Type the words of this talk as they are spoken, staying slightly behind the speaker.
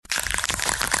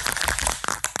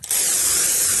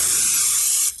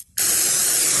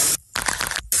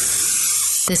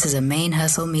This is a Main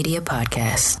Hustle Media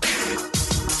podcast.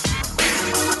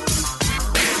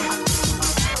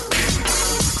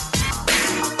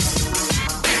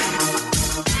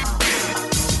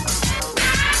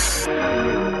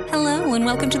 Hello and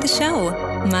welcome to the show.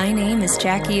 My name is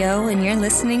Jackie O and you're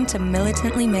listening to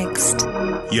Militantly Mixed.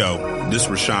 Yo, this is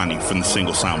Rashani from the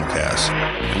Single Simulcast.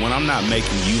 And when I'm not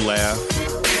making you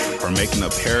laugh or making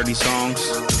up parody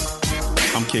songs,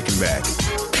 I'm kicking back,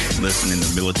 listening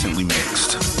to Militantly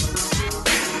Mixed.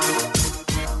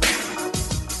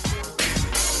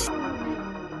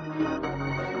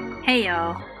 Hey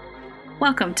y'all,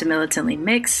 welcome to Militantly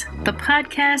Mixed, the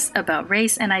podcast about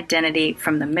race and identity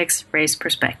from the mixed race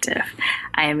perspective.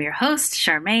 I am your host,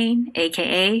 Charmaine,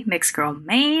 aka Mixed Girl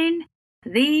Maine,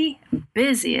 the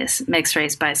busiest mixed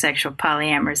race, bisexual,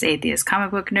 polyamorous, atheist,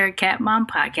 comic book nerd, cat mom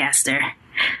podcaster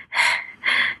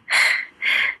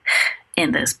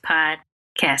in this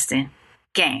podcasting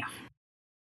game.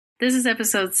 This is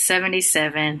episode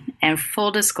 77, and full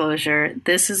disclosure,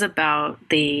 this is about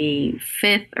the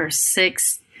fifth or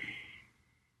sixth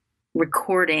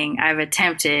recording I've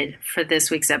attempted for this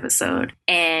week's episode.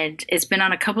 And it's been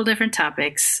on a couple different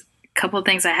topics, a couple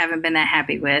things I haven't been that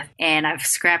happy with, and I've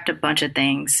scrapped a bunch of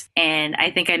things, and I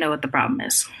think I know what the problem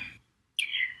is.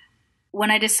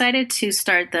 When I decided to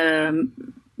start the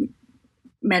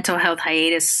mental health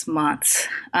hiatus months,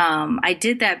 I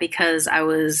did that because I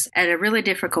was at a really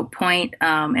difficult point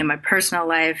in my personal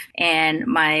life, and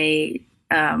my,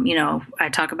 I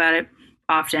talk about it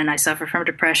often. I suffer from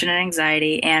depression and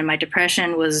anxiety, and my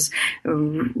depression was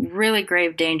really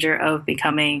grave danger of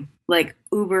becoming like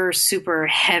uber super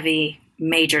heavy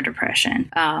major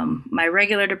depression. My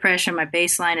regular depression, my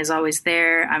baseline is always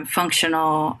there. I'm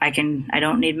functional. I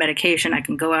don't need medication. I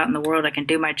can go out in the world. I can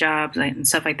do my jobs and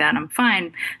stuff like that. And I'm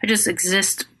fine. I just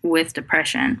exist with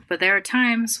depression. But there are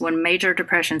times when major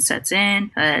depression sets in,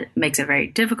 it makes it very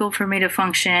difficult for me to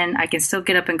function. I can still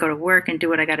get up and go to work and do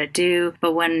what I got to do.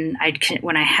 But when I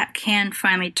can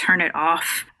finally turn it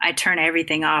off, I turn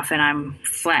everything off and I'm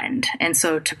flattened. And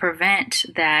so to prevent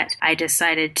that, I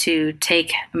decided to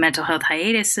take mental health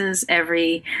hiatuses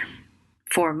every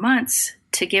 4 months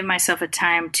to give myself a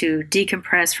time to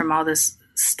decompress from all this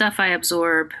stuff I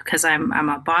absorb, because I'm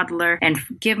a bottler, and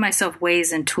give myself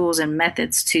ways and tools and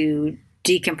methods to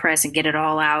decompress and get it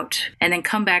all out, and then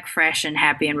come back fresh and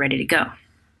happy and ready to go.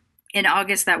 In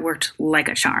August, that worked like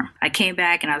a charm. I came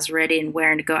back and I was ready and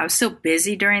raring to go. I was still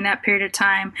busy during that period of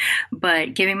time,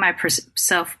 but giving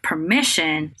myself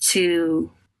permission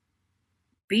to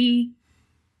be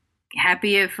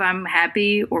happy if I'm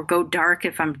happy, or go dark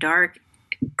if I'm dark,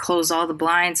 close all the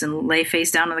blinds and lay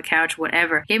face down on the couch,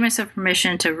 whatever. Gave myself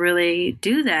permission to really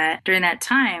do that during that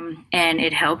time, and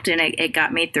it helped, and it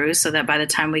got me through so that by the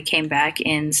time we came back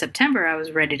in September, I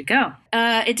was ready to go.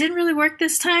 It didn't really work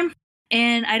this time.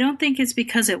 And I don't think it's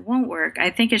because it won't work.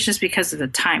 I think it's just because of the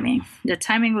timing. The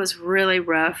timing was really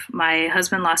rough. My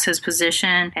husband lost his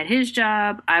position at his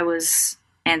job. I was,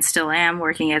 and still am,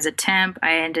 working as a temp.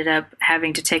 I ended up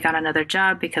having to take on another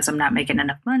job because I'm not making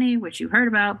enough money, which you heard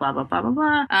about, blah, blah, blah, blah,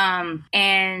 blah.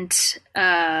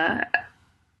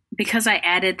 Because I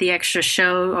added the extra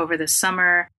show over the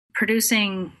summer,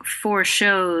 producing 4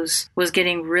 shows was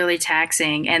getting really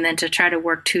taxing, and then to try to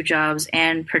work 2 jobs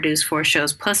and produce 4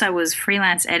 shows. Plus I was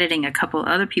freelance editing a couple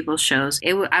other people's shows.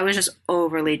 I was just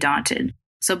overly daunted.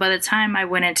 So by the time I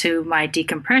went into my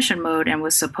decompression mode and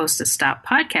was supposed to stop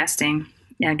podcasting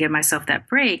and give myself that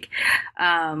break,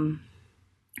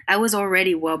 I was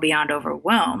already well beyond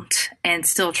overwhelmed and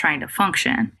still trying to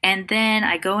function. And then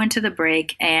I go into the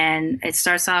break, and it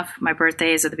starts off, my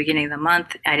birthday is at the beginning of the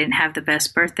month. I didn't have the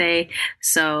best birthday,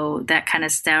 so that kind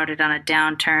of started on a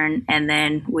downturn. And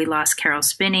then we lost Carol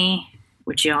Spinney,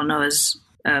 which you all know is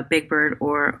Big Bird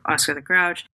or Oscar the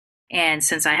Grouch. And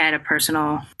since I had a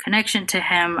personal connection to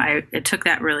him, I took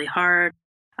that really hard,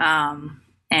 and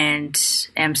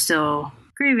am still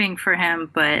grieving for him,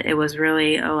 but it was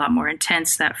really a lot more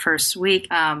intense that first week.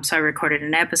 So I recorded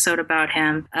an episode about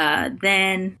him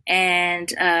then, and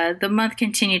the month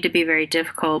continued to be very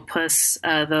difficult. Plus,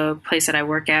 the place that I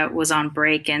work at was on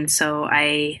break, and so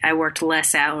I worked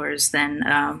less hours than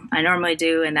I normally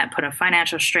do, and that put a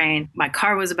financial strain. My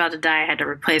car was about to die. I had to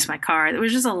replace my car. There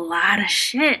was just a lot of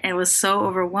shit. It was so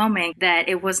overwhelming that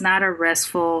it was not a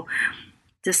restful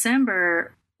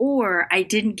December, or I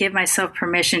didn't give myself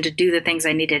permission to do the things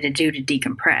I needed to do to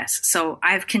decompress. So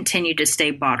I've continued to stay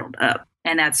bottled up.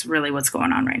 And that's really what's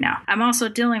going on right now. I'm also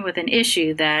dealing with an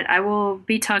issue that I will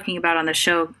be talking about on the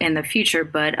show in the future,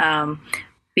 but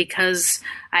because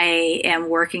I am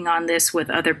working on this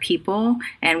with other people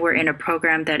and we're in a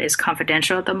program that is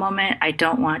confidential at the moment, I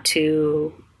don't want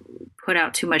to put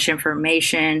out too much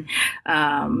information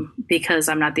because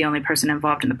I'm not the only person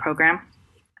involved in the program.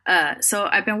 So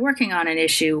I've been working on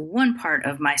one part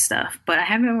of my stuff, but I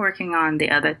haven't been working on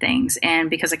the other things. And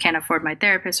because I can't afford my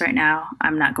therapist right now,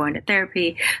 I'm not going to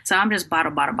therapy. So I'm just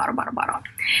bottle.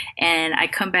 And I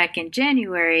come back in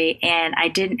January and I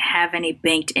didn't have any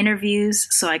banked interviews,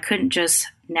 so I couldn't just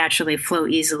naturally flow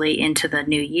easily into the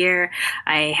new year.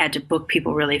 I had to book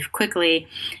people really quickly.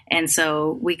 And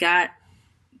so we got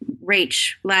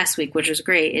Rach last week, which was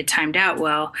great. It timed out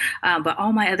well. But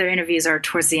all my other interviews are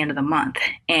towards the end of the month,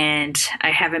 and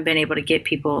I haven't been able to get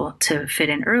people to fit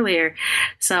in earlier.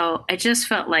 So I just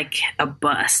felt like a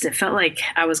bust. It felt like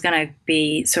I was going to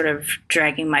be sort of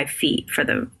dragging my feet for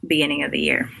the beginning of the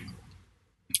year.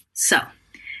 So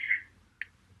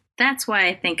that's why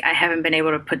I think I haven't been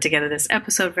able to put together this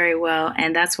episode very well.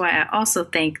 And that's why I also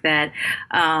think that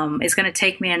it's going to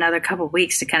take me another couple of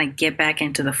weeks to kind of get back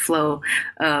into the flow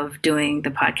of doing the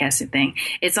podcasting thing.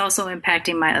 It's also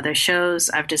impacting my other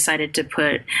shows. I've decided to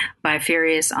put By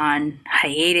Furious on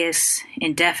hiatus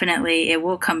indefinitely. It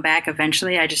will come back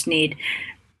eventually. I just need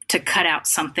to cut out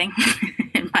something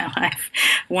in my life,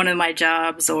 one of my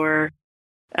jobs, or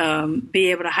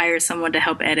be able to hire someone to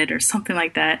help edit or something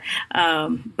like that.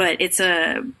 But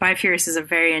By Furious is a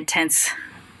very intense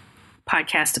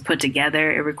podcast to put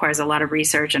together. It requires a lot of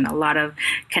research and a lot of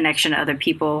connection to other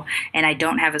people. And I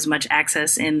don't have as much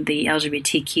access in the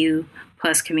LGBTQ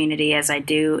plus community as I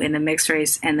do in the mixed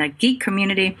race and the geek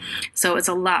community. So it's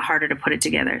a lot harder to put it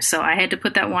together. So I had to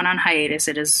put that one on hiatus.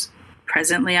 It is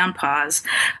presently on pause.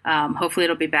 Hopefully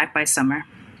it'll be back by summer.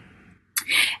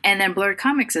 And then Blurred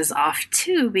Comics is off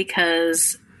too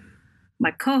because my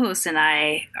co-host and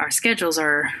I, our schedules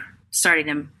are starting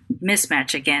to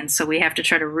mismatch again. So we have to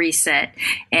try to reset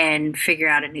and figure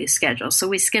out a new schedule. So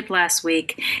we skipped last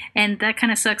week, and that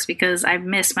kind of sucks because I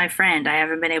miss my friend. I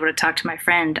haven't been able to talk to my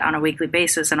friend on a weekly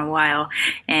basis in a while.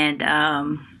 And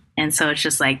so it's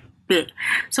just like, bleh.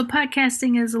 So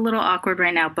podcasting is a little awkward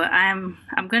right now, but I'm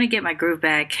going to get my groove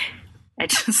back. I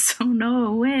just don't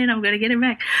know when I'm going to get it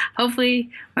back.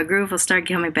 Hopefully my groove will start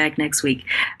coming back next week.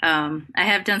 I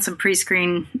have done some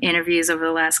pre-screen interviews over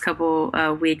the last couple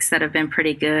weeks that have been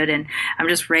pretty good, and I'm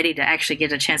just ready to actually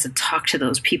get a chance to talk to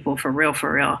those people for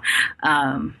real.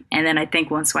 And then I think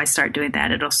once I start doing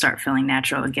that, it'll start feeling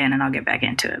natural again, and I'll get back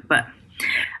into it. But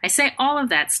I say all of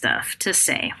that stuff to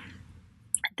say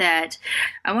that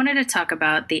I wanted to talk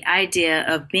about the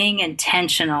idea of being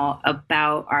intentional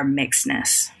about our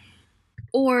mixedness,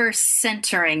 or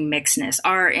centering mixedness,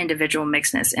 our individual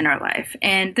mixedness in our life.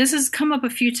 And this has come up a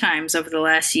few times over the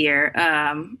last year.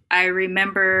 I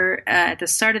remember at the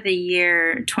start of the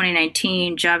year,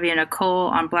 2019, Javia Nicole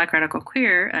on Black Radical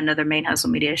Queer, another Main Hustle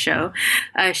Media show,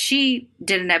 she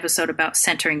did an episode about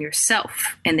centering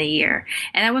yourself in the year.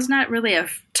 And that was not really a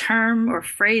term or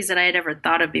phrase that I had ever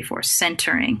thought of before,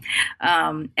 centering,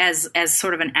 as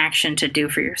sort of an action to do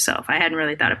for yourself. I hadn't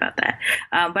really thought about that.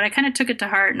 But I kind of took it to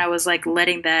heart, and I was like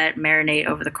letting that marinate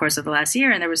over the course of the last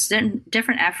year. And there was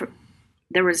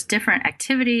different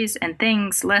activities and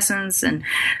things, lessons and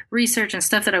research and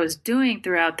stuff that I was doing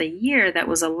throughout the year that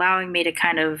was allowing me to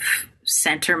kind of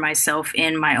center myself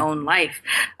in my own life.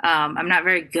 I'm not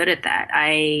very good at that.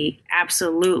 I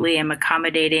absolutely am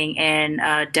accommodating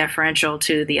and deferential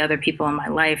to the other people in my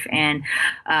life. And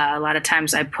a lot of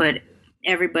times I put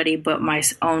everybody but my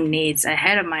own needs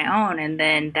ahead of my own. And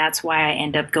then that's why I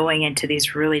end up going into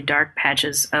these really dark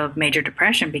patches of major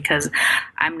depression, because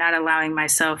I'm not allowing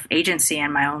myself agency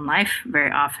in my own life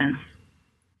very often.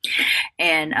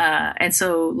 And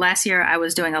so last year I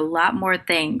was doing a lot more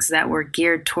things that were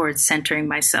geared towards centering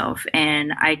myself,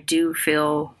 and I do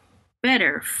feel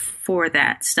better for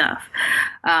that stuff.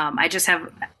 I just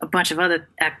have a bunch of other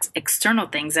external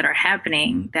things that are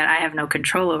happening that I have no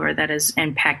control over that is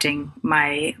impacting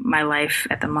my life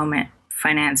at the moment.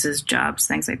 Finances, jobs,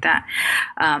 things like that.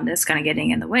 That's kind of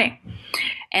getting in the way.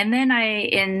 And then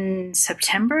in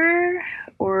September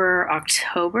or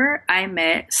October, I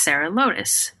met Sarah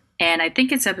Lotus. And I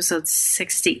think it's episode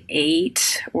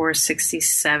 68 or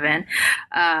 67.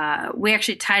 We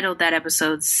actually titled that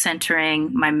episode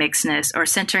Centering My Mixedness, or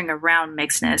Centering Around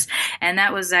Mixedness. And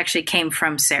that came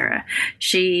from Sarah.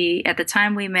 At the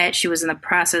time we met, she was in the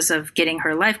process of getting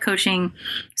her life coaching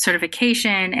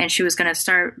certification, and she was going to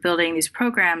start building these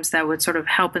programs that would sort of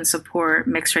help and support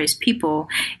mixed race people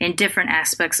in different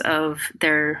aspects of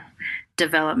their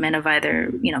development of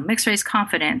either, mixed race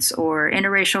confidence or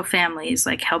interracial families,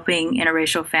 like helping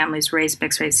interracial families raise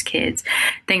mixed race kids,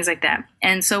 things like that.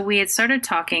 And so we had started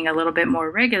talking a little bit more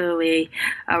regularly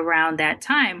around that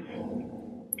time.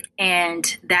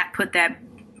 And that put that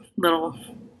little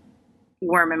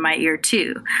worm in my ear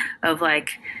too, of like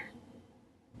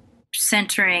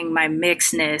centering my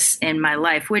mixedness in my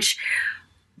life, which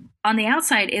on the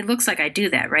outside, it looks like I do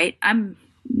that, right? I'm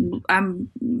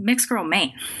mixed girl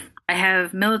Maine. I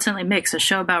have Militantly Mixed, a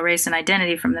show about race and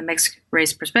identity from the mixed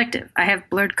race perspective. I have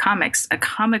Blurred Comics, a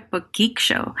comic book geek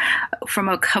show from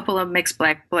a couple of mixed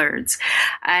black blurs.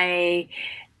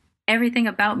 Everything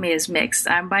about me is mixed.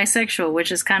 I'm bisexual,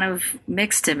 which is kind of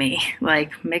mixed to me,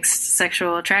 like mixed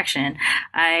sexual attraction.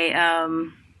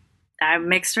 I'm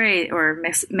mixed race or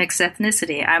mixed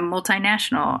ethnicity. I'm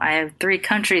multinational. I have 3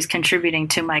 countries contributing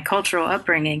to my cultural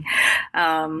upbringing.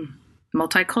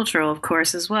 Multicultural, of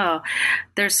course, as well.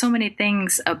 There's so many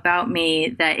things about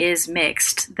me that is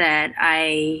mixed that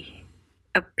I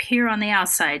appear on the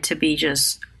outside to be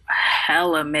just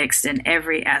hella mixed in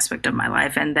every aspect of my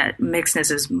life, and that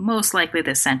mixedness is most likely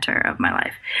the center of my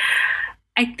life.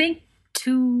 I think,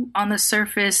 too, on the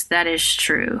surface, that is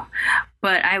true,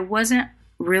 but I wasn't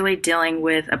really dealing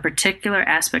with a particular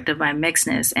aspect of my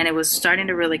mixedness, and it was starting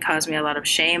to really cause me a lot of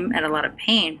shame and a lot of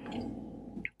pain.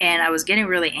 And I was getting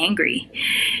really angry,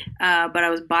 but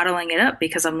I was bottling it up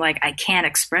because I'm like, I can't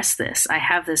express this. I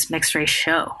have this mixed race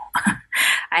show.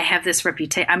 I have this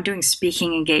reputation. I'm doing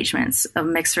speaking engagements of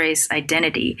mixed race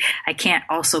identity. I can't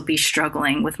also be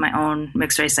struggling with my own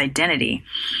mixed race identity.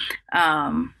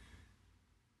 And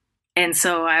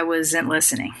so I wasn't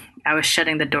listening. I was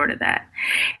shutting the door to that.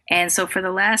 And so for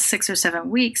the last 6 or 7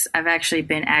 weeks, I've actually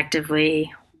been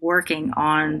actively working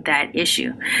on that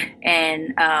issue.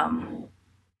 And,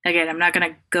 again, I'm not going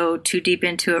to go too deep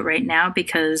into it right now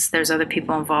because there's other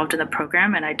people involved in the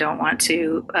program and I don't want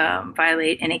to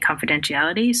violate any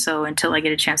confidentiality. So until I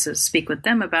get a chance to speak with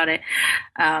them about it,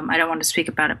 I don't want to speak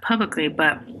about it publicly,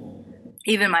 but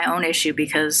even my own issue,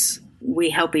 because we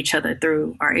help each other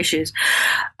through our issues.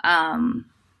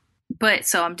 But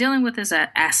so I'm dealing with this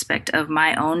aspect of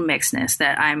my own mixedness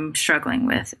that I'm struggling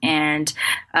with. And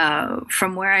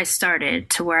from where I started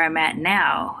to where I'm at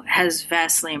now has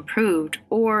vastly improved,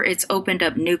 or it's opened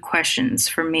up new questions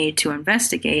for me to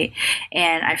investigate.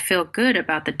 And I feel good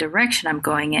about the direction I'm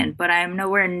going in, but I'm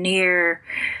nowhere near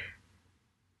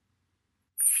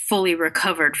fully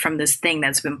recovered from this thing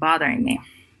that's been bothering me.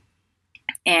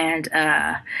 And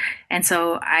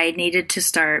so I needed to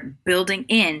start building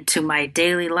into my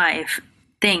daily life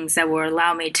things that will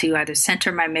allow me to either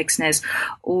center my mixedness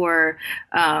or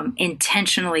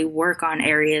intentionally work on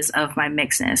areas of my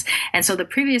mixedness. And so the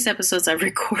previous episodes I've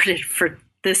recorded for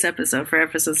this episode, for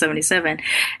episode 77,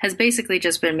 has basically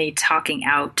just been me talking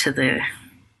out to the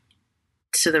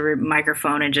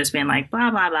microphone and just being like,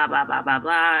 blah, blah, blah, blah, blah, blah,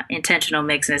 blah, intentional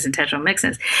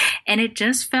mixedness. And it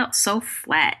just felt so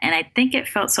flat. And I think it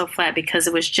felt so flat because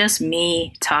it was just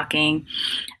me talking.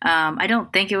 I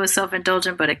don't think it was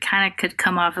self-indulgent, but it kind of could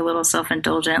come off a little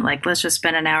self-indulgent. Like, let's just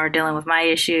spend an hour dealing with my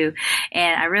issue.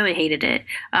 And I really hated it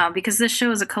because this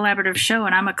show is a collaborative show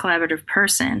and I'm a collaborative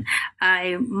person.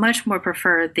 I much more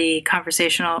prefer the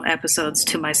conversational episodes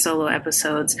to my solo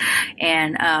episodes.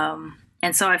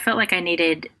 And so I felt like I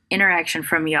needed interaction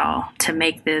from y'all to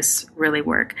make this really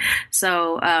work.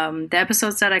 So the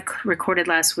episodes that I recorded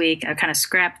last week, I kind of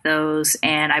scrapped those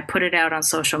and I put it out on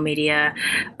social media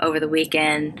over the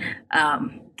weekend.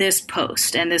 This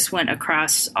post, and this went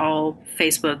across all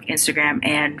Facebook, Instagram,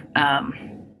 and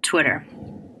Twitter.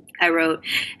 I wrote,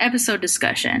 episode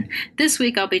discussion. This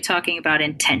week I'll be talking about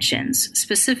intentions,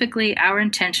 specifically our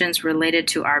intentions related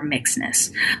to our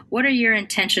mixedness. What are your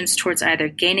intentions towards either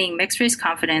gaining mixed race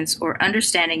confidence or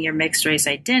understanding your mixed race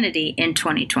identity in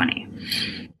 2020?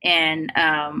 And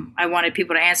I wanted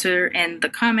people to answer in the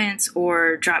comments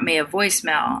or drop me a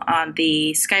voicemail on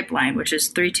the Skype line, which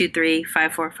is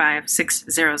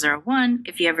 323-545-6001,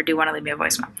 if you ever do want to leave me a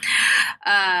voicemail.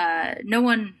 No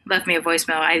one left me a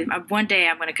voicemail. One day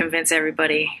I'm going to convince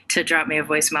everybody to drop me a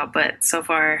voicemail, but so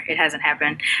far it hasn't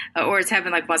happened, or it's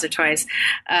happened like once or twice.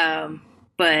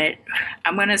 But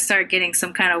I'm going to start getting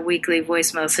some kind of weekly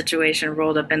voicemail situation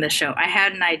rolled up in the show. I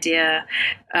had an idea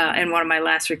in one of my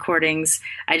last recordings.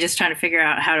 I just trying to figure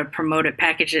out how to promote it,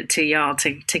 package it to y'all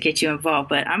to get you involved.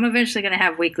 But I'm eventually going to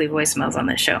have weekly voicemails on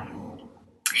this show.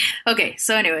 Okay,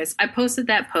 so anyways, I posted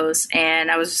that post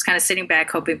and I was just kind of sitting back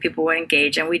hoping people would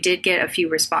engage, and we did get a few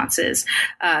responses.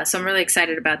 So I'm really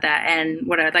excited about that. And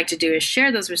what I'd like to do is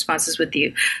share those responses with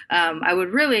you. I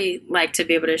would really like to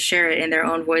be able to share it in their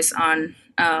own voice on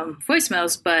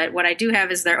voicemails, but what I do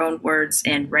have is their own words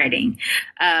in writing.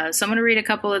 So I'm going to read a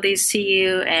couple of these to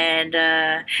you, and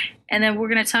then we're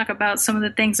going to talk about some of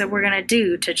the things that we're going to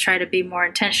do to try to be more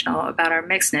intentional about our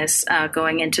mixedness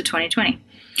going into 2020.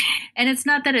 And it's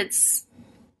not that it's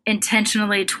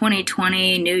intentionally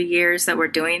 2020 New Year's that we're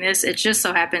doing this. It just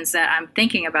so happens that I'm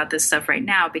thinking about this stuff right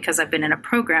now because I've been in a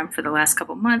program for the last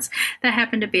couple months that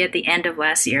happened to be at the end of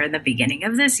last year and the beginning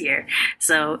of this year.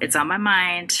 So it's on my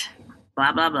mind,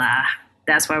 blah, blah, blah.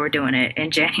 That's why we're doing it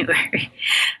in January.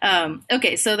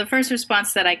 Okay, so the first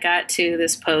response that I got to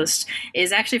this post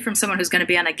is actually from someone who's going to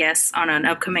be on a guest on an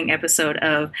upcoming episode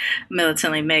of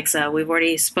Militantly Mixed. We've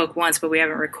already spoke once, but we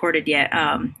haven't recorded yet.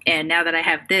 And now that I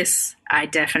have this, I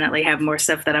definitely have more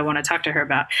stuff that I want to talk to her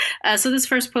about. So this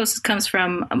first post comes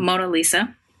from Mona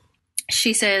Lisa.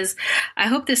 She says, I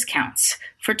hope this counts.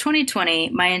 For 2020,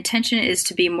 my intention is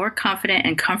to be more confident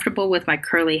and comfortable with my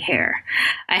curly hair.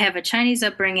 I have a Chinese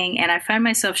upbringing, and I find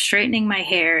myself straightening my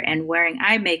hair and wearing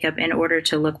eye makeup in order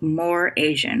to look more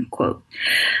Asian, quote.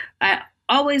 I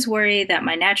always worry that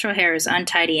my natural hair is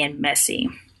untidy and messy,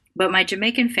 but my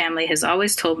Jamaican family has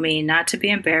always told me not to be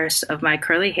embarrassed of my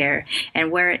curly hair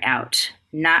and wear it out,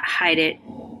 not hide it,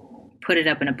 put it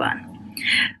up in a bun.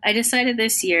 I decided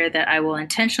this year that I will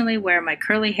intentionally wear my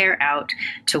curly hair out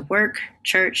to work,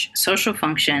 church, social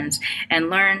functions, and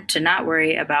learn to not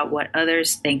worry about what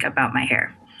others think about my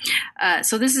hair.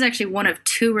 So this is actually one of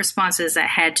two responses that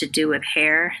had to do with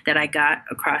hair that I got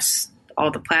across all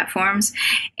the platforms.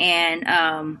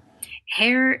 And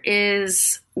hair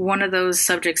is one of those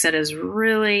subjects that is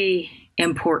really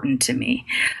important to me.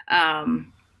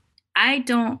 I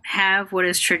don't have what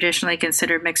is traditionally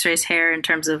considered mixed race hair in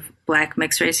terms of black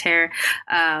mixed race hair.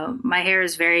 My hair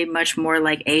is very much more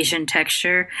like Asian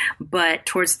texture, but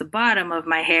towards the bottom of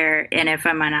my hair, and if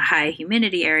I'm in a high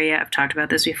humidity area, I've talked about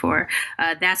this before,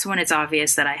 that's when it's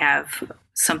obvious that I have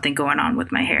something going on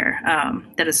with my hair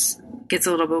that gets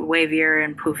a little bit wavier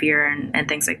and poofier and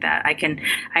things like that. I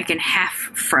can half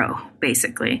fro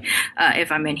basically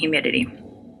if I'm in humidity.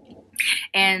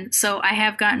 And so I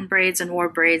have gotten braids and wore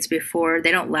braids before. They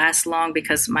don't last long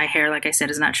because my hair, like I said,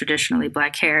 is not traditionally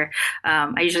black hair.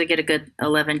 I usually get a good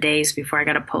 11 days before I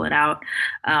got to pull it out.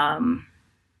 And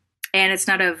it's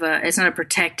not a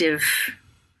protective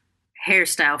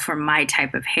hairstyle for my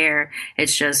type of hair.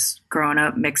 It's just growing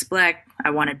up mixed black. I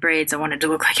wanted braids. I wanted to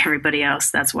look like everybody else.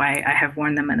 That's why I have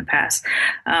worn them in the past.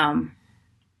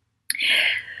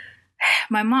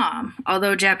 My mom,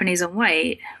 although Japanese and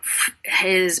white,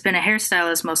 has been a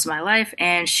hairstylist most of my life,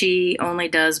 and she only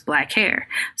does black hair.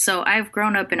 So I've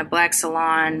grown up in a black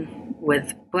salon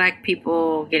with black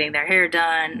people getting their hair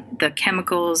done. The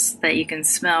chemicals that you can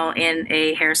smell in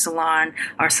a hair salon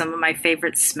are some of my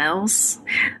favorite smells.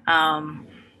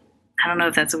 I don't know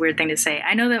if that's a weird thing to say.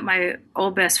 I know that my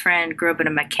old best friend grew up in a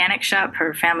mechanic shop.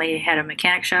 Her family had a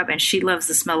mechanic shop, and she loves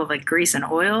the smell of like grease and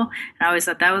oil. And I always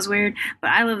thought that was weird. But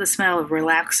I love the smell of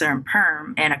relaxer and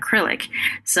perm and acrylic.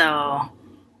 So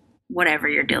whatever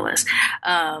your deal is.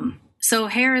 So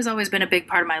hair has always been a big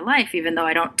part of my life, even though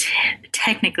I don't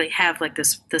technically have like the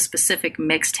specific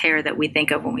mixed hair that we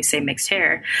think of when we say mixed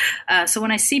hair. So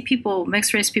when I see people,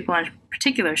 mixed race people in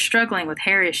particular, struggling with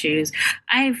hair issues,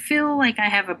 I feel like I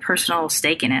have a personal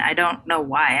stake in it. I don't know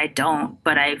why I don't,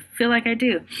 but I feel like I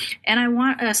do. And I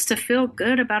want us to feel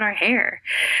good about our hair.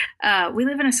 We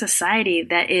live in a society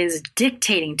that is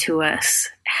dictating to us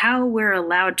how we're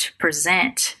allowed to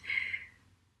present,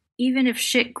 even if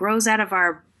shit grows out of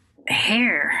our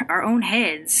hair, our own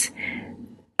heads,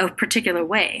 a particular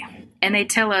way. And they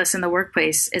tell us in the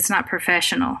workplace it's not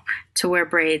professional to wear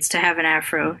braids, to have an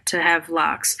afro, to have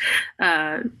locks,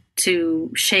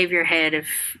 to shave your head if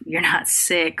you're not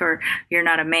sick or you're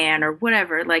not a man or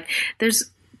whatever. Like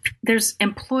there's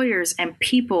employers and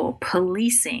people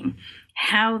policing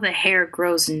how the hair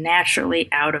grows naturally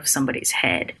out of somebody's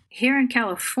head. Here in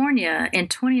California in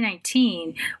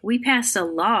 2019, we passed a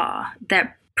law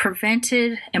that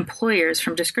prevented employers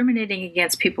from discriminating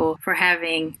against people for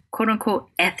having quote-unquote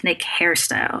ethnic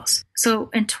hairstyles.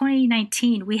 So in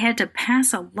 2019, we had to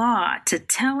pass a law to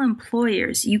tell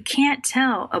employers, you can't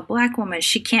tell a black woman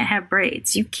she can't have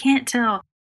braids. You can't tell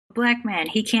a black man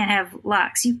he can't have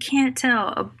locks. You can't tell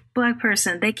a black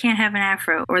person they can't have an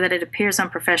afro or that it appears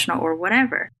unprofessional or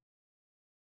whatever.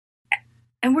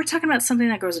 And we're talking about something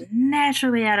that grows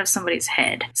naturally out of somebody's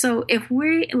head. So if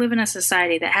we live in a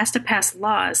society that has to pass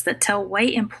laws that tell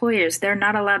white employers they're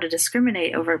not allowed to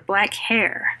discriminate over black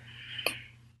hair,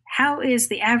 how is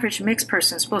the average mixed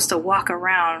person supposed to walk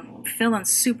around feeling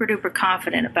super duper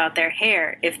confident about their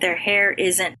hair if their hair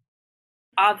isn't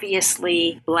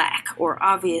obviously black or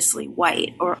obviously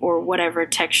white or whatever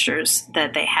textures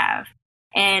that they have?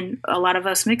 And a lot of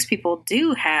us mixed people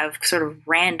do have sort of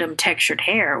random textured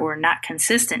hair or not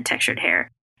consistent textured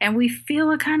hair. And we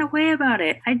feel a kind of way about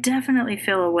it. I definitely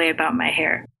feel a way about my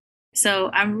hair. So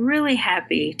I'm really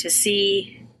happy to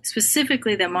see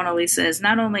specifically that Mona Lisa is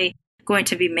not only going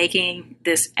to be making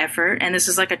this effort, and this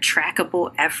is like a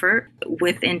trackable effort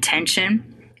with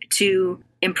intention to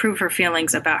improve her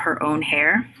feelings about her own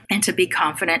hair and to be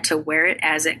confident to wear it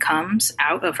as it comes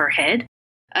out of her head.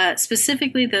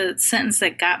 Specifically, the sentence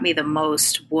that got me the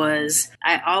most was,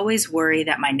 I always worry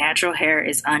that my natural hair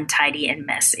is untidy and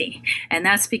messy. And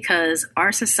that's because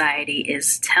our society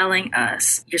is telling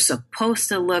us you're supposed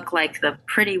to look like the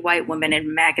pretty white woman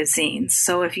in magazines.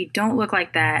 So if you don't look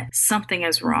like that, something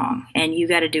is wrong. And you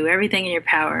got to do everything in your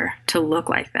power to look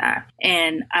like that.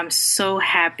 And I'm so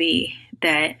happy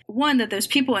that, one, that there's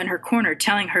people in her corner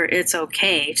telling her it's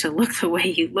okay to look the way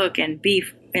you look and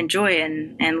enjoy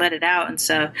and let it out and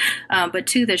stuff. But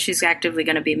two, that she's actively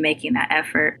going to be making that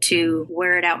effort to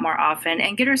wear it out more often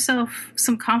and get herself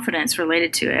some confidence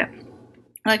related to it.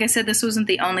 Like I said, this wasn't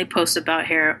the only post about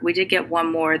hair. We did get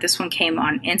one more. This one came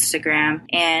on Instagram,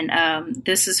 and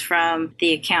this is from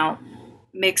the account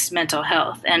Mixed Mental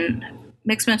Health. And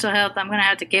Mixed Mental Health, I'm going to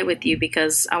have to get with you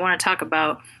because I want to talk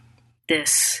about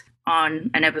this on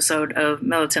an episode of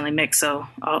Militantly Mixed, so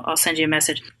I'll send you a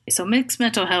message. So Mixed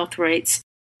Mental Health writes,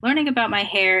 learning about my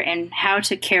hair and how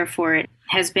to care for it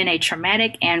has been a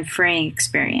traumatic and freeing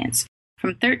experience.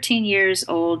 From 13 years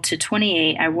old to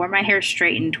 28, I wore my hair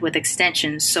straightened with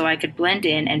extensions so I could blend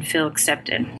in and feel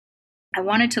accepted. I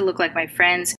wanted to look like my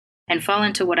friends and fall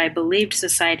into what I believed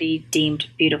society deemed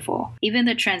beautiful. Even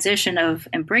the transition of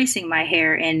embracing my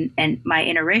hair and my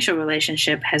interracial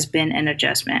relationship has been an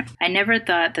adjustment. I never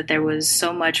thought that there was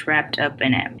so much wrapped up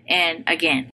in it. And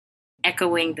again,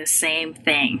 echoing the same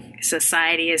thing.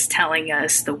 Society is telling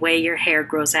us the way your hair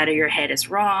grows out of your head is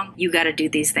wrong. You got to do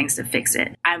these things to fix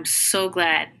it. I'm so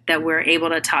glad that we're able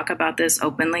to talk about this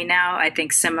openly now. I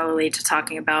think similarly to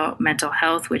talking about mental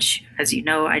health, which, as you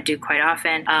know, I do quite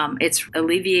often, it's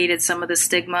alleviated some of the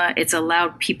stigma. It's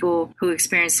allowed people who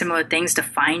experience similar things to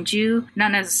find you,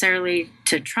 not necessarily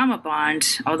to trauma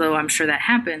bond, although I'm sure that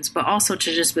happens, but also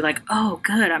to just be like, oh,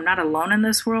 good, I'm not alone in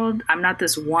this world. I'm not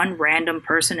this one random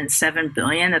person in 7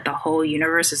 billion that the whole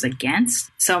universe is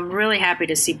against. So I'm really happy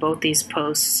to see both these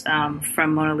posts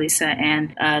from Mona Lisa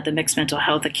and the Mixed Mental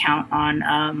Health account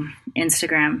on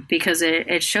Instagram, because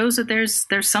it shows that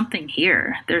there's something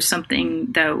here. There's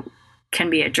something that can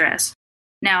be addressed.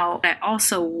 Now, I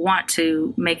also want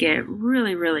to make it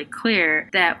really, really clear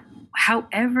that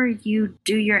however you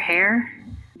do your hair,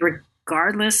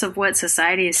 regardless of what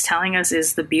society is telling us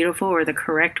is the beautiful or the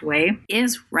correct way,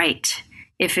 is right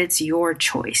if it's your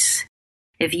choice.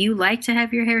 If you like to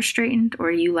have your hair straightened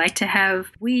or you like to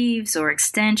have weaves or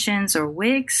extensions or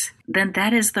wigs, then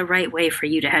that is the right way for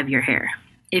you to have your hair.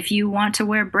 If you want to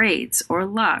wear braids or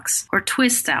locks or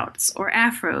twist outs or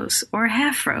afros or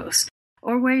halfros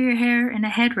or wear your hair in a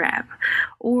head wrap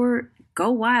or go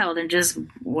wild and just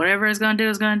whatever it's going to do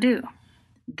is going to do,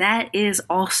 that is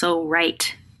also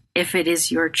right if it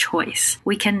is your choice.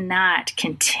 We cannot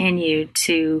continue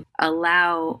to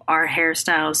allow our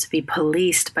hairstyles to be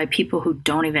policed by people who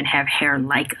don't even have hair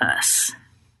like us,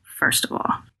 first of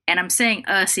all. And I'm saying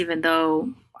us even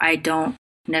though I don't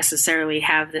necessarily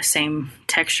have the same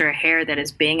texture of hair that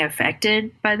is being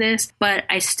affected by this, but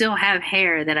I still have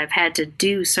hair that I've had to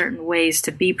do certain ways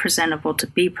to be presentable, to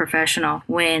be professional,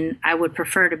 when I would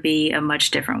prefer to be a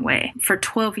much different way. For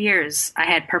 12 years, I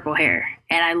had purple hair,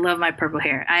 and I love my purple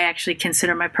hair. I actually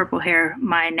consider my purple hair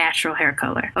my natural hair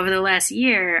color. Over the last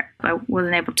year, I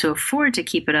wasn't able to afford to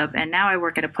keep it up, and now I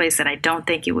work at a place that I don't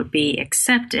think it would be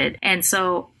accepted. And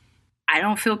so I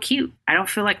don't feel cute. I don't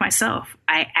feel like myself.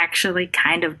 I actually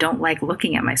kind of don't like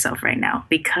looking at myself right now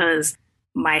because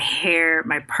my hair,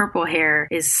 my purple hair,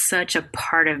 is such a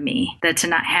part of me that to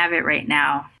not have it right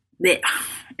now,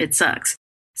 it sucks.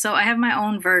 So I have my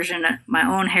own version, my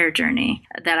own hair journey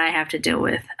that I have to deal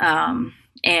with.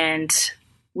 And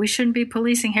we shouldn't be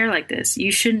policing hair like this.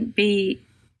 You shouldn't be,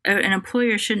 an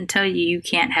employer shouldn't tell you you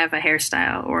can't have a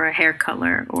hairstyle or a hair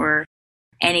color or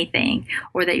anything,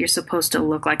 or that you're supposed to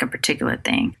look like a particular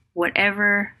thing.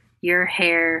 Whatever your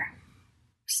hair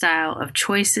style of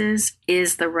choices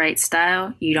is the right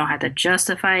style. You don't have to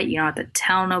justify it. You don't have to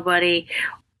tell nobody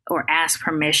or ask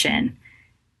permission.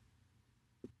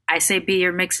 I say be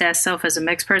your mixed ass self as a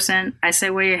mixed person. I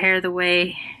say wear your hair the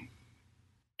way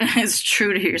is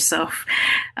true to yourself,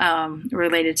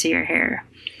 related to your hair.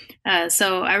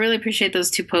 So I really appreciate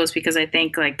those two posts because I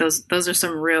think like those are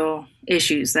some real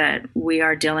issues that we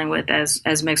are dealing with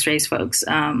as mixed race folks.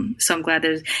 So I'm glad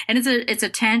and it's a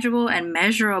tangible and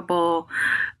measurable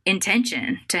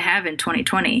intention to have in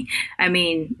 2020. I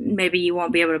mean, maybe you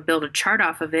won't be able to build a chart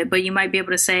off of it, but you might be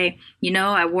able to say,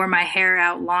 I wore my hair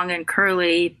out long and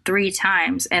curly 3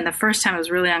 times. And the first time it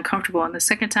was really uncomfortable. And the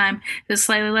second time it was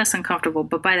slightly less uncomfortable.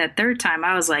 But by that third time,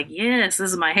 I was like, yes,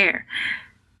 this is my hair.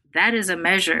 That is a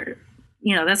measure,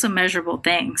 that's a measurable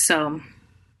thing. So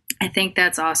I think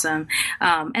that's awesome.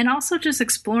 And also just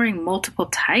exploring multiple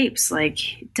types, like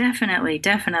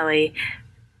definitely,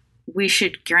 we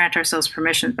should grant ourselves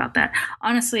permission about that.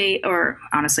 Honestly,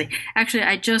 actually,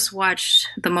 I just watched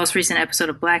the most recent episode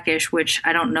of Blackish, which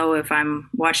I don't know if I'm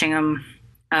watching them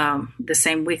the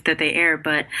same week that they air,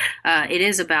 but it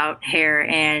is about hair,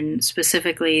 and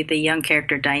specifically the young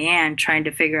character Diane trying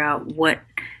to figure out what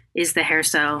is the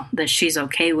hairstyle that she's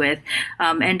okay with,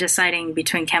 and deciding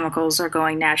between chemicals or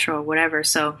going natural or whatever.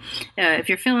 So if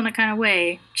you're feeling a kind of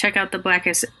way, check out the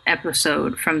Blackest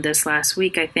episode from this last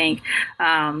week, I think.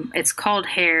 It's called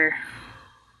Hair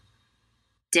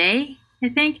Day, I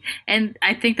think. And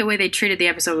I think the way they treated the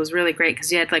episode was really great, because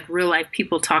you had like real life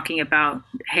people talking about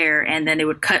hair, and then it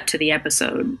would cut to the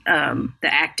episode, the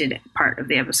acted part of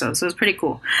the episode. So it was pretty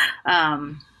cool.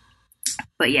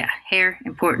 But yeah, hair,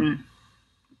 important.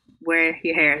 Wear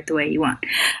your hair the way you want.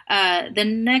 The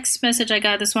next message I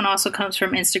got, this one also comes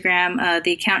from Instagram.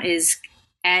 The account is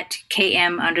at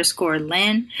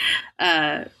 @KM_Lynn.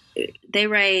 They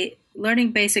write,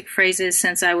 learning basic phrases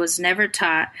since I was never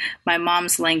taught my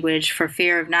mom's language for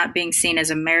fear of not being seen as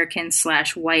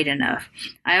American/white enough.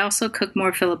 I also cook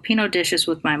more Filipino dishes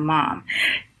with my mom.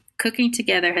 Cooking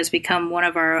together has become one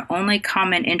of our only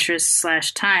common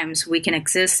interests/times we can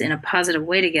exist in a positive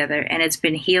way together, and it's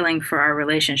been healing for our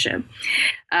relationship.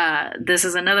 This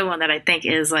is another one that I think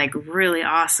is like really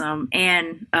awesome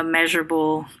and a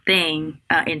measurable thing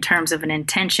in terms of an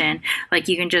intention. Like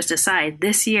you can just decide,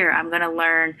 this year I'm going to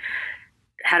learn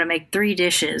how to make 3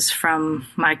 dishes from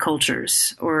my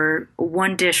cultures, or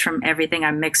 1 dish from everything I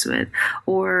mix with,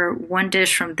 or 1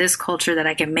 dish from this culture that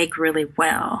I can make really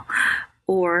well.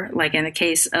 Or like in the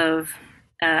case of,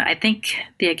 I think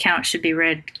the account should be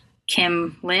read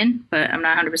Kim Lynn, but I'm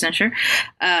not 100% sure.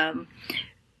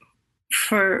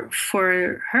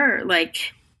 For her,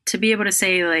 like to be able to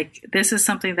say like, this is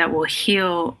something that will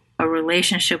heal a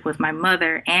relationship with my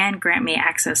mother and grant me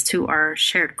access to our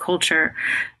shared culture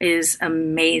is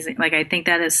amazing. Like, I think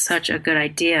that is such a good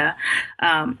idea.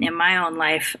 In my own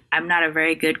life, I'm not a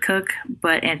very good cook,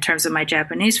 but in terms of my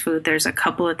Japanese food, there's a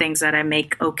couple of things that I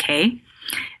make okay.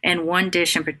 And 1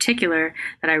 dish in particular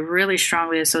that I really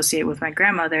strongly associate with my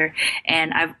grandmother,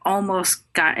 and I've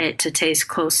almost got it to taste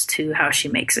close to how she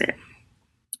makes it.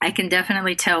 I can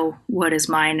definitely tell what is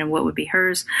mine and what would be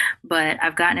hers, but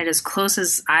I've gotten it as close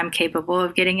as I'm capable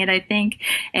of getting it, I think.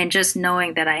 And just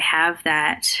knowing that I have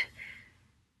that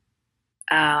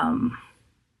for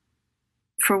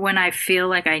when I feel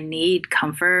like I need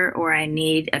comfort or I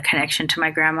need a connection to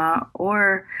my grandma,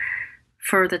 or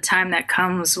for the time that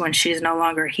comes when she's no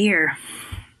longer here.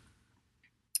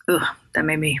 Ugh, that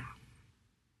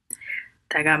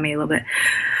got me a little bit.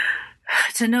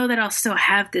 To know that I'll still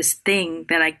have this thing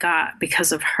that I got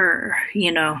because of her,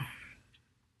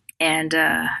 And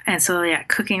so, yeah,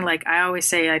 cooking, like I always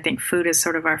say, I think food is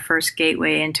sort of our first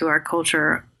gateway into our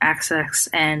culture access.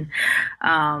 And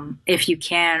if you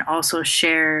can also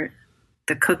share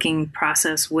the cooking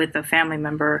process with a family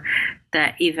member,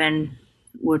 that even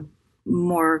would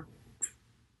more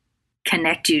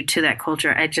connect you to that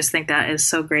culture. I just think that is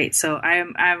so great. So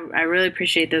I really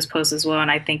appreciate this post as well, and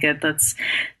I think that's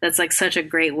like such a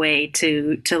great way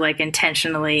to like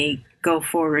intentionally go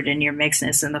forward in your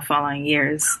mixedness in the following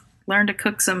years. Learn to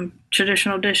cook some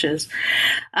traditional dishes.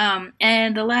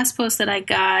 And the last post that I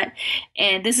got,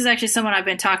 and this is actually someone I've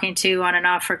been talking to on and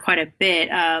off for quite a bit.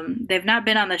 They've not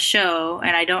been on the show,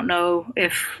 and I don't know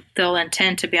if they'll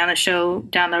intend to be on the show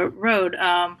down the road.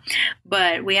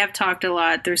 But we have talked a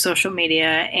lot through social media,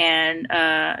 and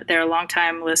they're a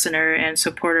longtime listener and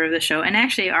supporter of the show, and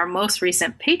actually our most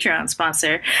recent Patreon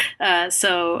sponsor.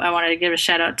 So I wanted to give a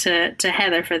shout out to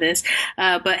Heather for this.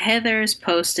 But Heather's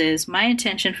post is, my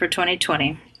intention for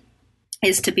 2020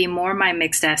 is to be more my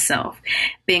mixed ass self,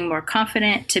 being more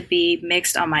confident to be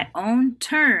mixed on my own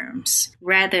terms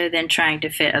rather than trying to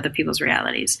fit other people's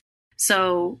realities.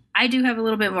 So I do have a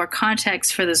little bit more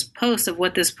context for this post of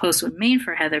what this post would mean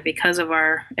for Heather because of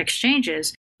our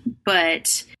exchanges.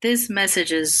 But this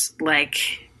message is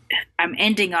like, I'm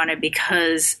ending on it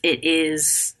because it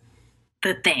is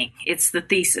the thing. It's the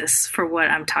thesis for what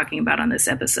I'm talking about on this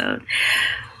episode.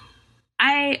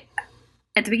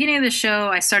 At the beginning of the show,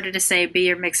 I started to say, be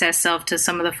your mixed ass self to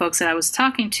some of the folks that I was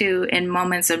talking to in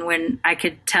moments and when I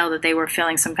could tell that they were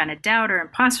feeling some kind of doubt or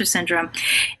imposter syndrome.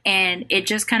 And it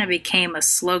just kind of became a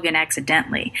slogan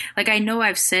accidentally. Like, I know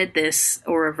I've said this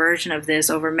or a version of this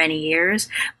over many years,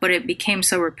 but it became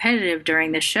so repetitive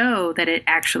during the show that it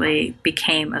actually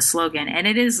became a slogan. And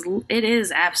it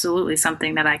is absolutely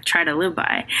something that I try to live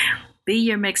by. Be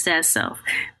your mixed ass self.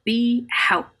 Be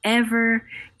however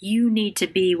you need to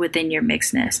be within your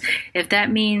mixedness. If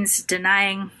that means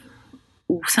denying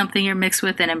something you're mixed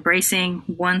with and embracing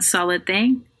one solid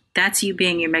thing, that's you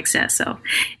being your mixed ass self.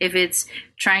 If it's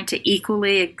trying to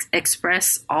equally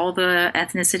express all the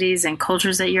ethnicities and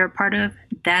cultures that you're a part of,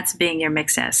 that's being your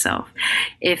mixed ass self.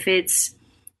 If it's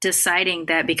deciding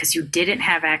that because you didn't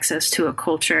have access to a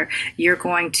culture, you're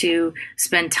going to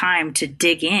spend time to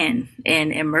dig in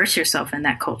and immerse yourself in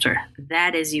that culture,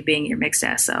 that is you being your mixed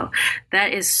ass self.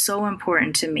 That is so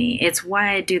important to me. It's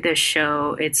why I do this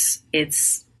show.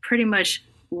 It's pretty much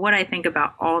what I think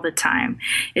about all the time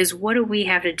is, what do we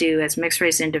have to do as mixed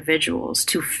race individuals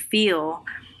to feel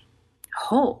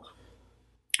whole?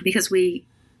 Because we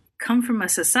come from a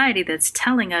society that's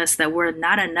telling us that we're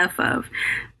not enough of.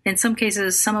 In some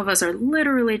cases, some of us are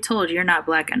literally told, you're not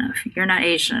black enough, you're not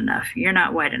Asian enough, you're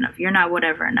not white enough, you're not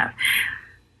whatever enough.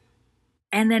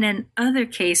 And then in other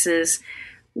cases,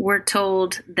 we're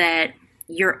told that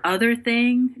your other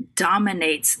thing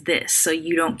dominates this, so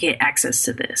you don't get access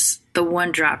to this. The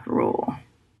one drop rule,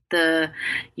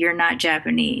 you're not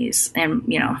Japanese, and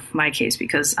my case,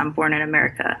 because I'm born in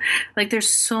America. Like,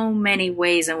 there's so many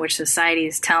ways in which society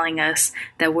is telling us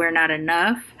that we're not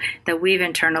enough, that we've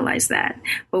internalized that.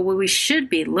 But what we should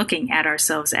be looking at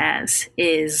ourselves as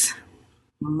is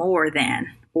more than,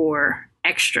 or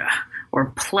extra,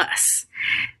 or plus.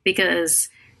 Because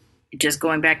just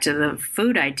going back to the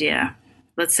food idea,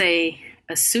 let's say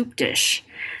a soup dish.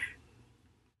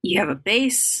 You have a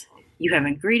base, you have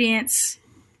ingredients,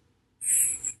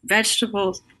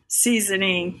 vegetables,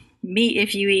 seasoning, meat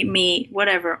if you eat meat,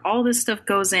 whatever. All this stuff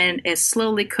goes in, it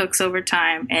slowly cooks over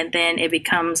time, and then it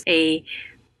becomes a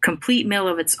complete meal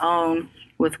of its own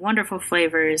with wonderful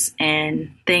flavors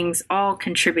and things all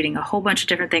contributing. A whole bunch of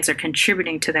different things are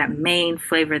contributing to that main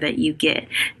flavor that you get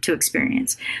to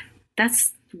experience.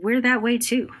 We're that way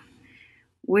too.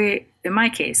 In my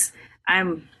case,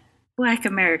 I'm Black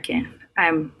American.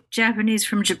 I'm Japanese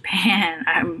from Japan.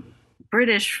 I'm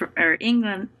British or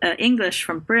English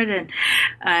from Britain.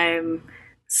 I'm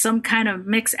some kind of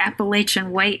mixed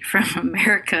Appalachian white from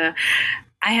America.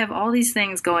 I have all these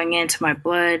things going into my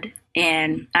blood,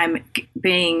 and I'm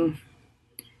being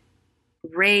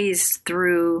raised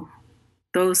through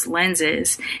those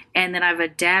lenses. And then I've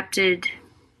adapted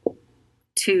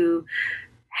to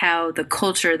how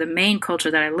the main culture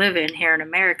that I live in here in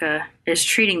America is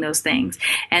treating those things.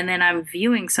 And then I'm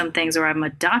viewing some things, or I'm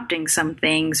adopting some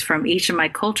things from each of my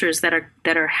cultures that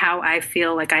are how I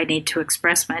feel like I need to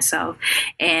express myself.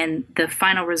 And the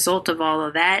final result of all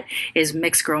of that is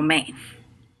Mixed Girl Maine,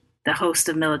 the host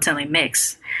of Militantly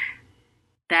Mixed.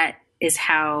 That is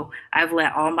how I've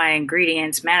let all my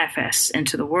ingredients manifest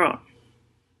into the world.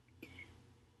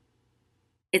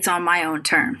 It's on my own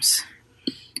terms.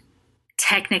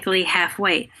 Technically half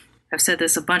white. I've said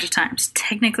this a bunch of times.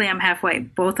 Technically, I'm half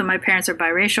white. Both of my parents are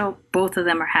biracial. Both of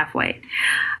them are half white.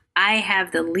 I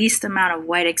have the least amount of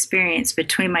white experience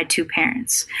between my two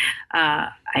parents.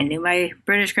 I knew my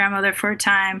British grandmother for a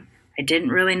time. I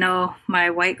didn't really know my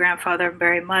white grandfather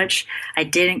very much. I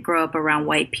didn't grow up around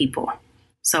white people.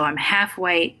 So I'm half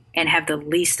white and have the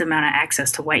least amount of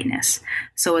access to whiteness.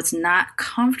 So it's not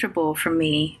comfortable for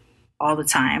me all the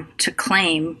time to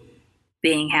claim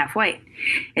being half white.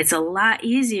 It's a lot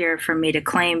easier for me to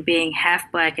claim being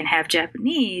half Black and half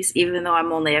Japanese, even though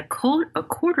I'm only a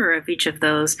quarter of each of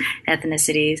those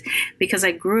ethnicities, because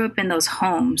I grew up in those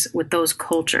homes with those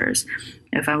cultures.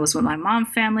 If I was with my mom's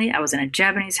family, I was in a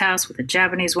Japanese house with a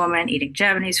Japanese woman, eating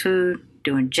Japanese food,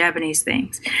 doing Japanese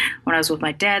things. When I was with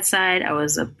my dad's side, I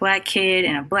was a Black kid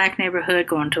in a Black neighborhood,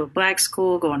 going to a Black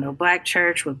school, going to a Black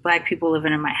church with Black people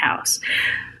living in my house.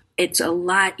 It's a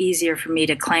lot easier for me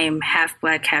to claim half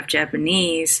Black, half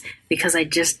Japanese because I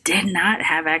just did not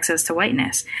have access to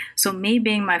whiteness. So me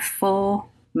being my full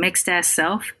mixed ass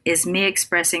self is me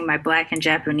expressing my Black and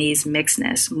Japanese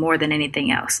mixedness more than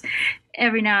anything else.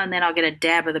 Every now and then I'll get a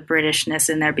dab of the Britishness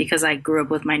in there because I grew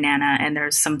up with my Nana, and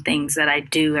there's some things that I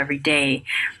do every day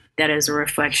that is a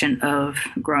reflection of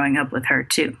growing up with her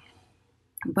too.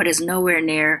 But it's nowhere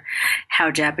near how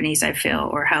Japanese I feel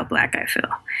or how Black I feel.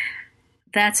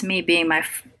 That's me being my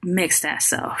mixed ass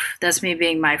self. That's me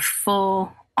being my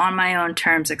full, on my own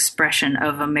terms expression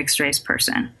of a mixed race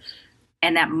person.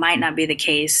 And that might not be the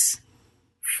case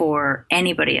for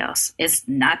anybody else. It's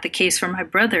not the case for my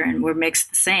brother, and we're mixed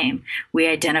the same. We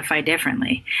identify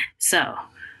differently. So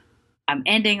I'm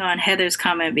ending on Heather's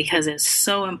comment because it's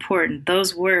so important.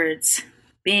 Those words,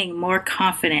 being more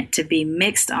confident to be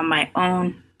mixed on my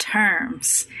own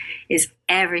terms, is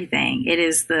everything. It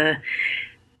is the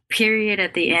period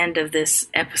at the end of this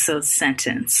episode's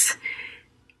sentence.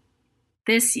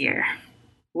 This year,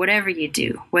 whatever you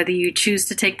do, whether you choose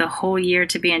to take the whole year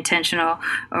to be intentional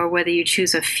or whether you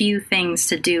choose a few things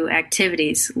to do,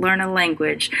 activities, learn a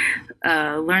language,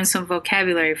 learn some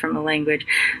vocabulary from a language,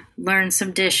 learn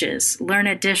some dishes, learn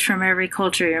a dish from every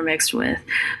culture you're mixed with,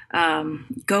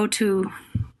 go to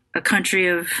a country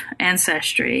of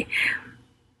ancestry,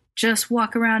 just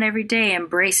walk around every day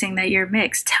embracing that you're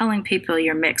mixed, telling people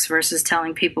you're mixed versus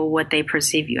telling people what they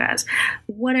perceive you as.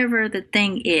 Whatever the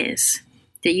thing is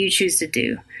that you choose to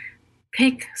do,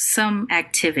 pick some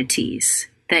activities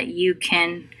that you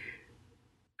can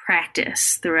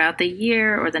practice throughout the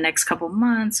year or the next couple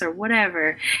months or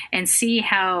whatever, and see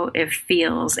how it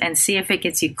feels and see if it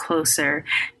gets you closer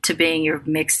to being your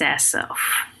mixed ass self.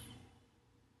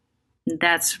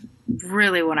 That's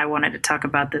really what I wanted to talk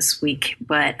about this week,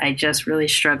 but I just really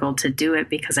struggled to do it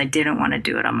because I didn't want to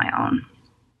do it on my own.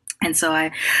 And so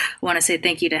I want to say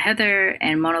thank you to Heather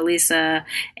and Mona Lisa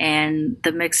and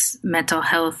the Mixed Mental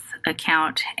Health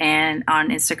account and on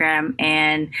Instagram,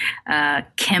 and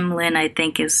Kim Lynn, I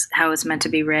think is how it's meant to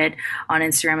be read, on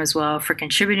Instagram as well, for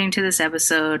contributing to this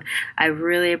episode. I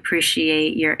really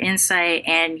appreciate your insight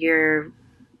and your,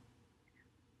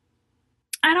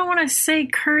 I don't want to say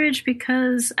courage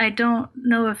because I don't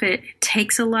know if it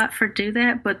takes a lot for do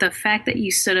that, but the fact that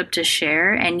you stood up to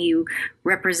share and you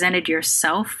represented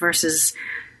yourself versus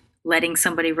letting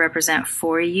somebody represent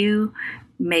for you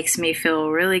makes me feel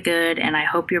really good, and I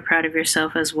hope you're proud of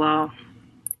yourself as well.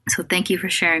 So thank you for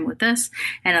sharing with us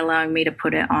and allowing me to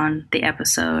put it on the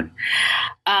episode.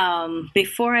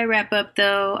 Before I wrap up,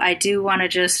 though, I do want to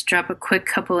just drop a quick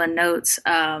couple of notes.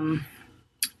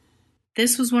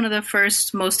 This was one of the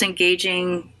first most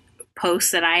engaging posts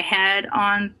that I had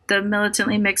on the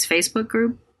Militantly Mixed Facebook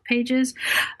group pages.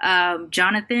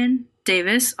 Jonathan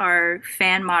Davis, our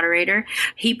fan moderator,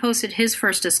 he posted his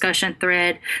first discussion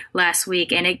thread last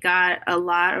week, and it got a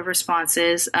lot of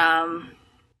responses.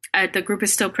 The group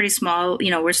is still pretty small.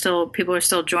 You know, people are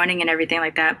still joining and everything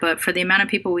like that. But for the amount of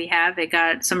people we have, it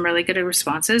got some really good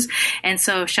responses. And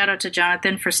so shout out to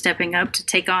Jonathan for stepping up to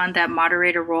take on that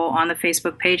moderator role on the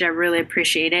Facebook page. I really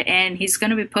appreciate it. And he's going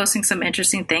to be posting some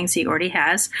interesting things. He already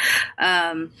has.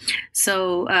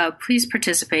 So please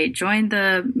participate. Join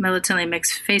the Militantly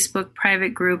Mixed Facebook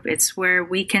private group. It's where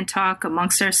we can talk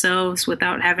amongst ourselves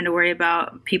without having to worry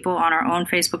about people on our own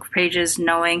Facebook pages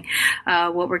knowing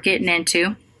what we're getting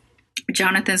into.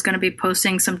 Jonathan's going to be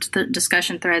posting some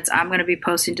discussion threads. I'm going to be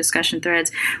posting discussion threads.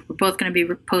 We're both going to be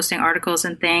posting articles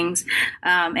and things.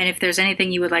 And if there's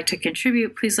anything you would like to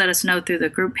contribute, please let us know through the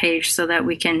group page so that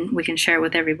we can share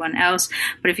with everyone else.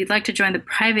 But if you'd like to join the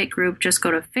private group, just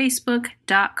go to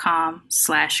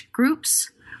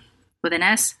facebook.com/groups with an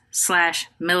S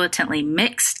 /militantly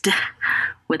mixed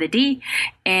with a D.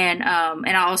 And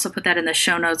I'll also put that in the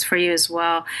show notes for you as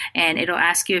well. And it'll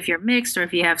ask you if you're mixed or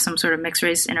if you have some sort of mixed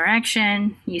race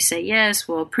interaction. You say yes,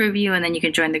 we'll approve you, and then you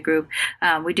can join the group.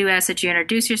 We do ask that you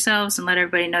introduce yourselves and let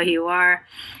everybody know who you are.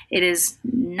 It is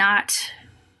not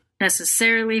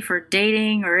necessarily for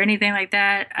dating or anything like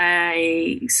that.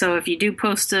 So if you do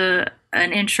post an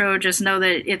intro, just know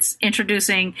that it's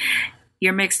introducing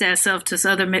your mixed ass self to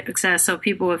other mixed ass self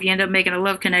people. If you end up making a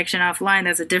love connection offline,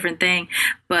 that's a different thing,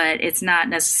 but it's not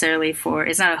necessarily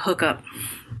it's not a hookup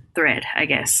thread, I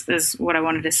guess, is what I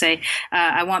wanted to say.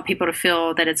 I want people to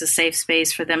feel that it's a safe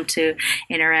space for them to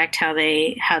interact how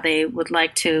they would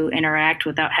like to interact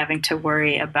without having to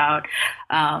worry about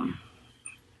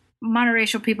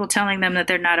monoracial people telling them that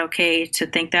they're not okay to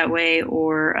think that way,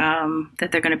 or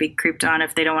that they're going to be creeped on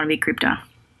if they don't want to be creeped on.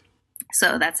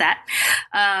 So that's that.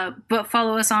 But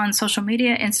follow us on social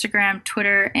media, Instagram,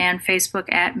 Twitter, and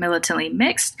Facebook at Militantly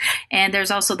Mixed. And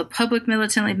there's also the public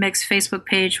Militantly Mixed Facebook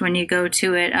page when you go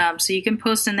to it. So you can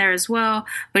post in there as well.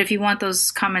 But if you want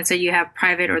those comments that you have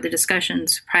private or the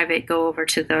discussions private, go over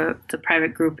to the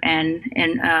private group and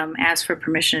ask for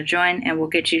permission to join, and we'll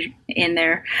get you in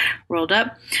there rolled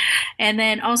up. And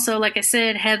then also, like I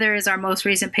said, Heather is our most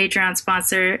recent Patreon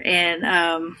sponsor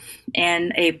and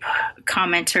a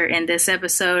commenter in this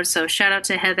episode. So shout out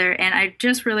to Heather. And I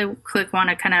just really quick want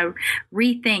to kind of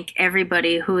rethink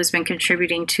everybody who has been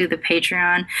contributing to the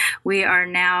Patreon. We are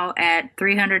now at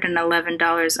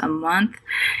 $311 a month.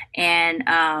 And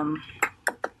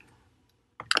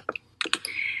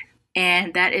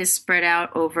and that is spread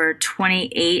out over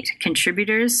 28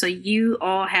 contributors. So you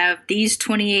all have these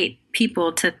 28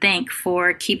 people to thank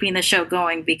for keeping the show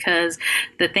going, because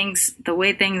the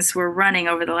way things were running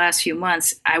over the last few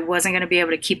months, I wasn't going to be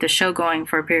able to keep the show going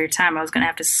for a period of time. I was going to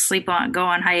have to go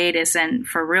on hiatus and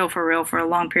for real for a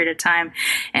long period of time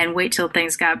and wait till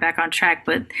things got back on track.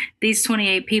 But these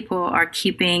 28 people are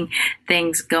keeping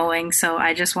things going. So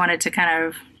I just wanted to kind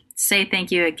of say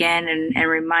thank you again and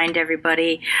remind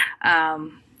everybody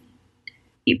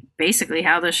basically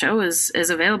how the show is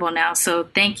available now. So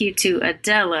thank you to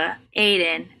Adela,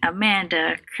 Aiden,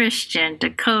 Amanda, Christian,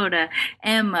 Dakota,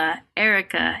 Emma,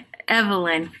 Erica,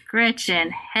 Evelyn,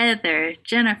 Gretchen, Heather,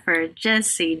 Jennifer,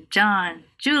 Jesse, John,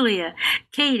 Julia,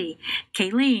 Katie,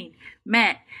 Kayleen,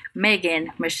 Matt,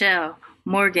 Megan, Michelle,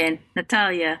 Morgan,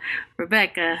 Natalia,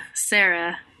 Rebecca,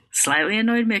 Sarah, Slightly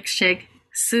Annoyed Mixed Chick,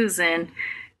 Susan,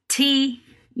 T,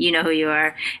 you know who you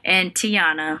are, and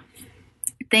Tiana.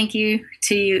 Thank you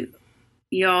to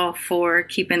y'all for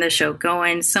keeping the show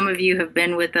going. Some of you have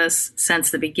been with us since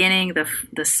the beginning,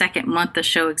 the second month the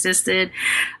show existed.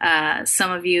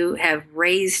 Some of you have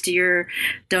raised your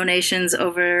donations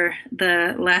over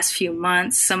the last few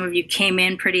months. Some of you came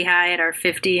in pretty high at our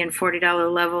 $50 and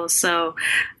 $40 levels. So,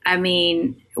 I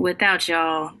mean, without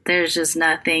y'all, there's just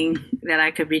nothing that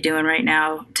I could be doing right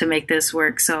now to make this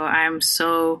work. So I'm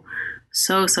so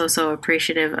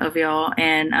appreciative of y'all.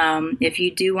 And if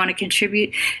you do want to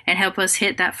contribute and help us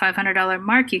hit that $500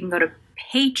 mark, you can go to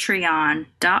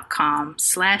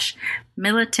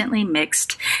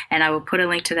patreon.com/militantlymixed, and I will put a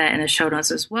link to that in the show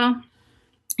notes as well.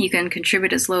 You can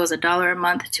contribute as low as $1 a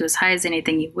month to as high as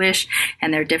anything you wish,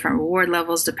 and there are different reward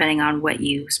levels depending on what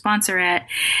you sponsor at.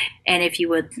 And if you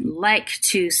would like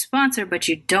to sponsor but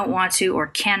you don't want to or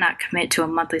cannot commit to a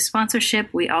monthly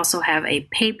sponsorship, we also have a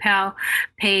PayPal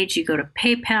page. You go to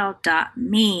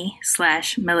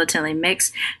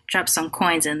paypal.me/militantlymixed, drop some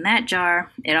coins in that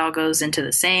jar. It all goes into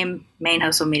the same Main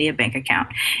Hustle Media bank account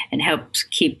and helps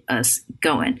keep us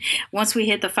going. Once we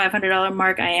hit the $500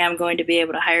 mark, I am going to be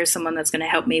able to hire someone that's going to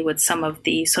help me with some of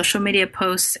the social media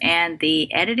posts and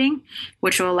the editing,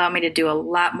 which will allow me to do a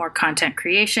lot more content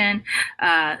creation.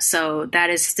 So that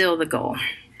is still the goal.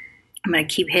 I'm going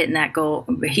to keep hitting that goal,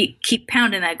 keep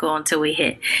pounding that goal until we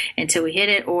hit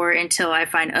it, or until I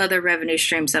find other revenue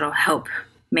streams that'll help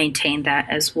maintain that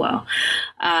as well.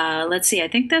 Let's see. I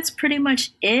think that's pretty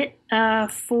much it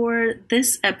for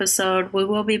this episode. We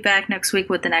will be back next week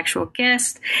with an actual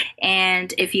guest.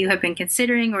 And if you have been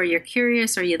considering, or you're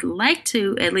curious, or you'd like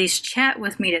to at least chat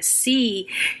with me to see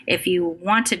if you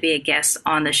want to be a guest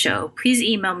on the show, please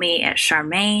email me at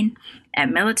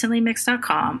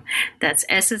charmaine@militantlymixed.com. That's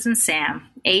S as in Sam,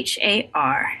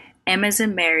 HAR, M as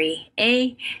in Mary,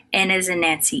 A, N as in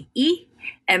Nancy, E,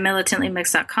 at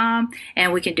militantlymixed.com,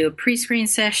 and we can do a pre-screen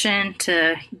session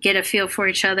to get a feel for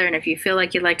each other. And if you feel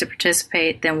like you'd like to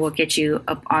participate, then we'll get you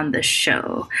up on the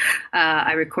show.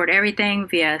 I record everything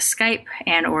via Skype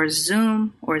and or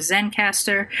Zoom or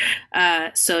Zencaster,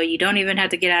 so you don't even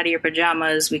have to get out of your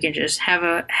pajamas. We can just have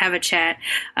a chat.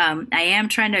 I am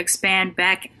trying to expand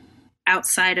back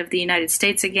outside of the United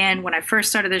States again. When I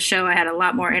first started the show, I had a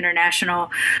lot more international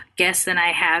guests than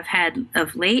I have had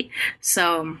of late.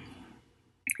 So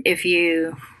if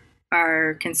you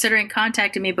are considering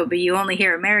contacting me, but you only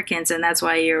hear Americans, and that's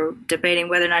why you're debating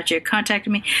whether or not you're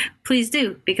contacting me, please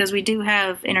do, because we do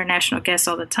have international guests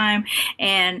all the time.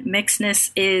 And Mixedness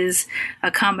is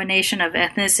a combination of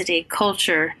ethnicity,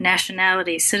 culture,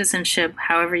 nationality, citizenship,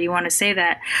 however you want to say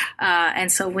that.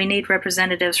 And so we need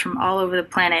representatives from all over the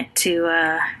planet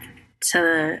to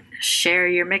share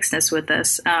your mixedness with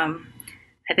us.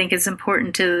 I think it's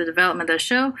important to the development of the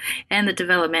show and the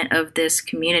development of this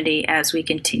community as we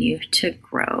continue to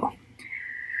grow.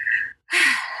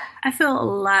 I feel a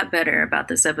lot better about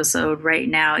this episode right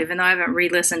now, even though I haven't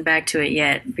re-listened back to it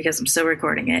yet because I'm still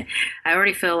recording it. I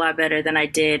already feel a lot better than I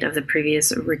did of the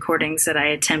previous recordings that I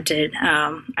attempted.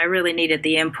 I really needed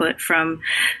the input from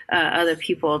other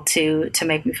people to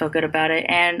make me feel good about it.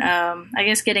 And I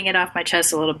guess getting it off my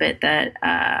chest a little bit that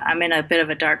I'm in a bit of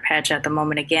a dark patch at the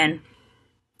moment again.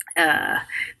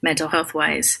 Mental health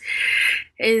wise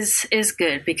is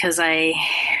good, because I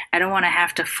don't want to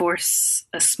have to force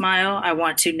a smile. I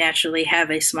want to naturally have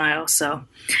a smile. So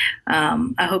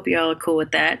I hope you all are cool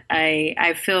with that.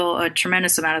 I feel a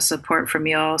tremendous amount of support from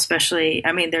you all, especially,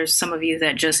 there's some of you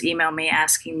that just email me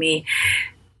asking me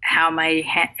how am I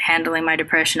handling my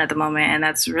depression at the moment. And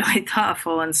that's really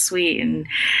thoughtful and sweet. And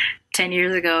 10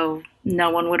 years ago,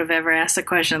 no one would have ever asked a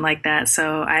question like that.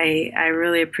 So I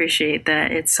really appreciate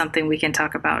that it's something we can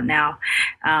talk about now,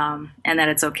 and that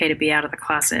it's okay to be out of the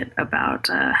closet about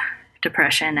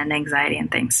depression and anxiety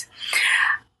and things.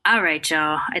 All right,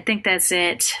 y'all. I think that's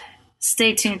it.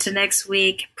 Stay tuned to next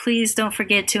week. Please don't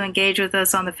forget to engage with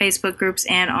us on the Facebook groups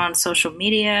and on social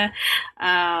media.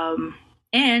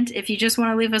 And if you just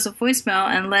want to leave us a voicemail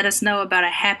and let us know about a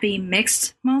happy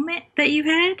mixed moment that you've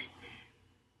had,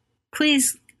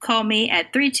 please call me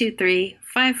at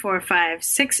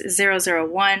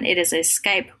 323-545-6001. It is a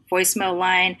Skype voicemail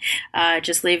line.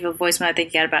 Just leave a voicemail. I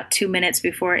think you got about 2 minutes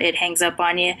before it hangs up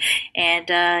on you. And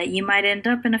you might end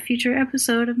up in a future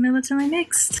episode of Militantly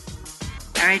Mixed.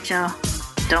 All right, y'all.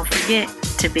 Don't forget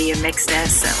to be your mixed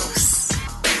ass selves.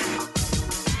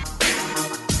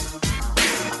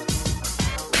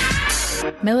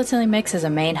 Militantly Mixed is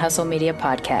a Main Hustle Media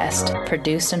podcast,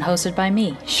 produced and hosted by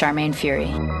me, Charmaine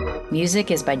Fury. Music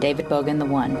is by David Bogan the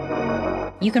One.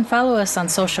 You can follow us on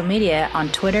social media on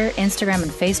Twitter, Instagram,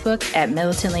 and Facebook at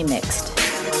Militantly Mixed.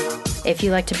 If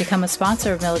you'd like to become a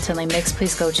sponsor of Militantly Mixed,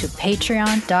 please go to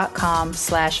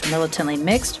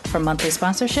patreon.com/militantlymixed for monthly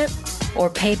sponsorship or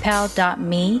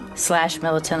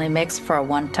paypal.me/militantlymixed for a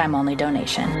one-time only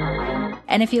donation.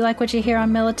 And if you like what you hear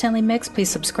on Militantly Mixed, please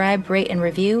subscribe, rate, and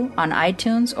review on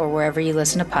iTunes or wherever you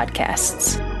listen to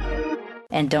podcasts.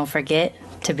 And don't forget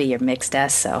to be your mixed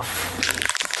ass self.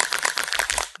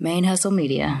 Main Hustle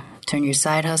Media. Turn your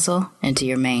side hustle into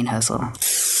your main hustle.